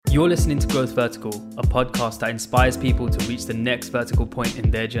You're listening to Growth Vertical, a podcast that inspires people to reach the next vertical point in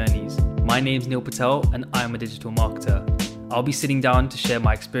their journeys. My name's Neil Patel and I'm a digital marketer. I'll be sitting down to share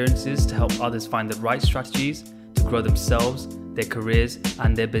my experiences to help others find the right strategies to grow themselves, their careers,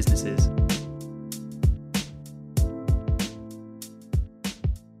 and their businesses.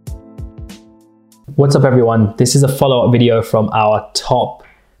 What's up everyone? This is a follow-up video from our top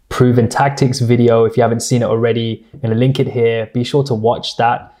proven tactics video. If you haven't seen it already, I'm going to link it here. Be sure to watch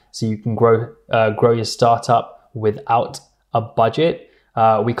that so you can grow your startup without a budget.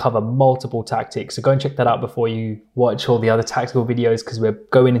 We cover multiple tactics, so go and check that out before you watch all the other tactical videos because we're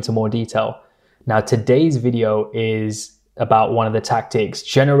going into more detail. Now today's video is about one of the tactics,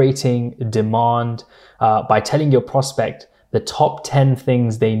 generating demand by telling your prospect the top 10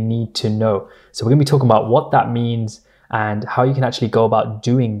 things they need to know. So we're going to be talking about what that means and how you can actually go about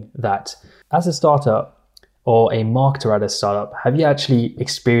doing that. As a startup or a marketer at a startup, have you actually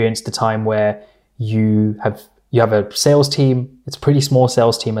experienced the time where you have a sales team? It's a pretty small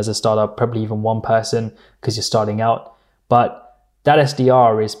sales team as a startup, probably even one person because you're starting out. But that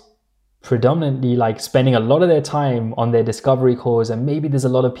SDR is predominantly like spending a lot of their time on their discovery calls, and maybe there's a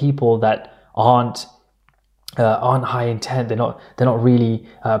lot of people that aren't high intent. They're not really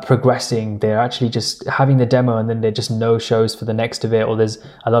progressing. They're actually just having the demo and then they're just no shows for the next of it, or there's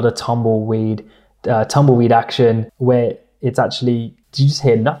a lot of tumbleweed action where it's actually, you just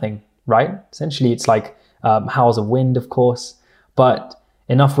hear nothing, right? Essentially it's like howls of wind, of course. But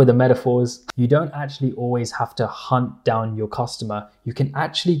enough with the metaphors. You don't actually always have to hunt down your customer. You can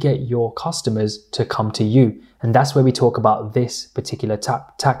actually get your customers to come to you, and that's where we talk about this particular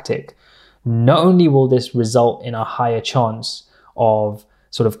tactic. Not only will this result in a higher chance of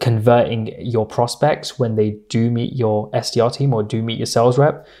sort of converting your prospects when they do meet your SDR team or do meet your sales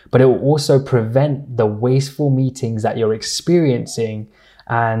rep, but it will also prevent the wasteful meetings that you're experiencing,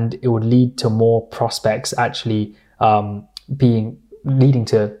 and it would lead to more prospects actually leading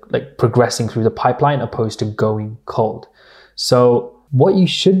to like progressing through the pipeline opposed to going cold. So what you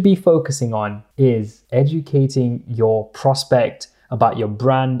should be focusing on is educating your prospect about your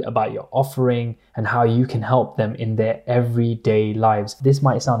brand, about your offering, and how you can help them in their everyday lives. This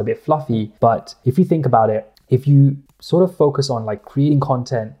might sound a bit fluffy, but if you think about it, if you sort of focus on like creating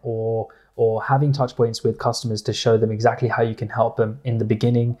content or having touch points with customers to show them exactly how you can help them in the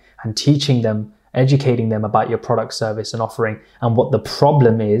beginning, and teaching them, educating them about your product, service, and offering and what the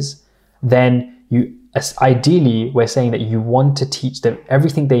problem is, then ideally we're saying that you want to teach them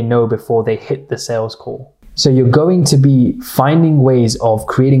everything they know before they hit the sales call. So you're going to be finding ways of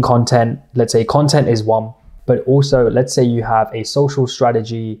creating content. Let's say content is one, but also let's say you have a social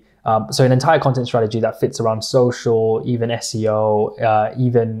strategy. So an entire content strategy that fits around social, even SEO,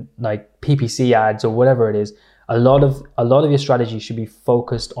 even like PPC ads or whatever it is. A lot of your strategy should be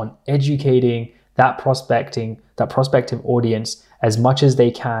focused on educating that prospective audience as much as they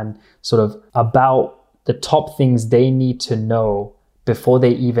can, sort of about the top things they need to know before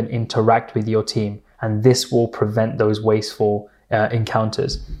they even interact with your team. And this will prevent those wasteful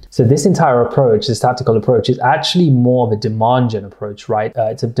encounters. So this entire approach, this tactical approach, is actually more of a demand gen approach, right?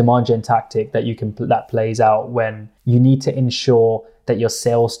 It's a demand gen tactic that plays out when you need to ensure that your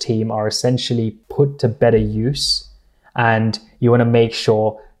sales team are essentially put to better use, and you want to make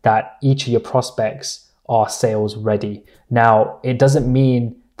sure that each of your prospects are sales ready. Now, it doesn't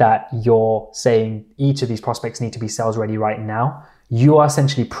mean that you're saying each of these prospects need to be sales ready right now. You are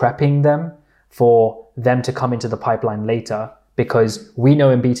essentially prepping them for them to come into the pipeline later, because we know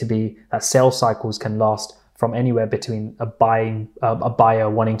in B2B that sales cycles can last from anywhere between a buyer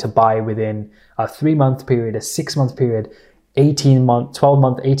wanting to buy within a 3-month period, a 6-month period, 18-month,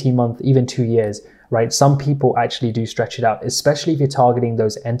 12-month, 18-month, even 2 years, right? Some people actually do stretch it out, especially if you're targeting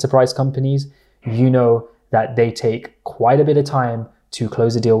those enterprise companies. You know that they take quite a bit of time to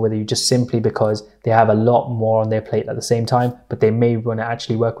close a deal with you, just simply because they have a lot more on their plate at the same time, but they may want to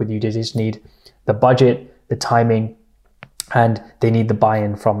actually work with you. They just need the budget, the timing, and they need the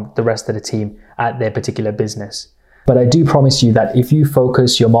buy-in from the rest of the team at their particular business. But I do promise you that if you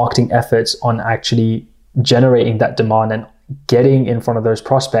focus your marketing efforts on actually generating that demand and getting in front of those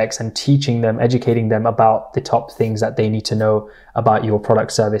prospects and teaching them, educating them about the top things that they need to know about your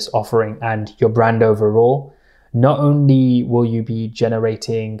product, service, offering, and your brand overall, not only will you be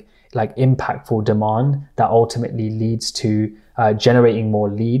generating like impactful demand that ultimately leads to generating more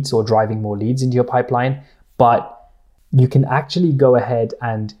leads or driving more leads into your pipeline, but you can actually go ahead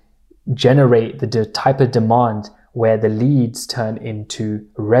and generate the type of demand where the leads turn into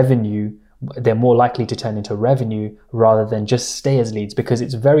revenue. They're more likely to turn into revenue rather than just stay as leads, because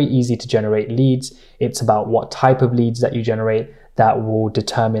it's very easy to generate leads. It's about what type of leads that you generate that will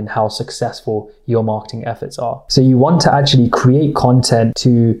determine how successful your marketing efforts are. So you want to actually create content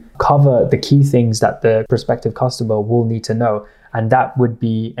to cover the key things that the prospective customer will need to know. And that would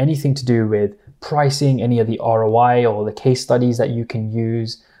be anything to do with pricing, any of the ROI or the case studies that you can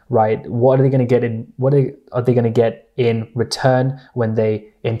use, right? What are they going to get in? What are they going to get in return when they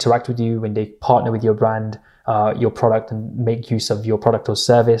interact with you, when they partner with your brand, your product, and make use of your product or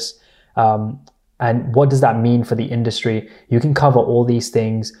service? And what does that mean for the industry? You can cover all these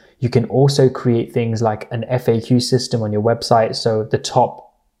things. You can also create things like an FAQ system on your website. So the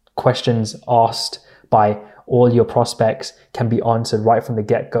top questions asked by all your prospects can be answered right from the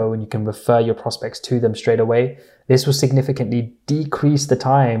get-go, and you can refer your prospects to them straight away. This will significantly decrease the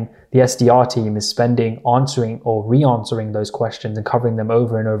time the SDR team is spending answering or re-answering those questions and covering them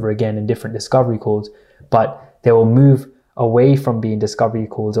over and over again in different discovery calls. But they will move away from being discovery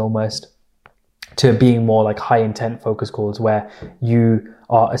calls almost to being more like high intent focus calls, where you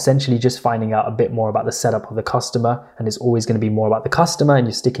are essentially just finding out a bit more about the setup of the customer, and it's always going to be more about the customer and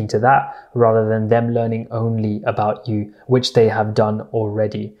you're sticking to that rather than them learning only about you, which they have done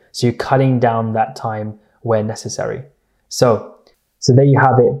already. So you're cutting down that time where necessary. So there you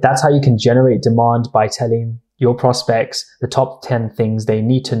have it. That's how you can generate demand, by telling your prospects the top 10 things they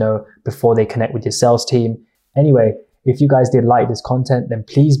need to know before they connect with your sales team. Anyway, if you guys did like this content, then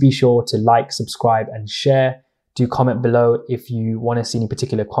please be sure to like, subscribe, and share. Do comment below if you want to see any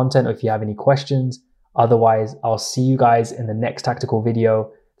particular content or if you have any questions. Otherwise, I'll see you guys in the next tactical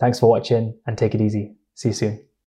video. Thanks for watching and take it easy. See you soon.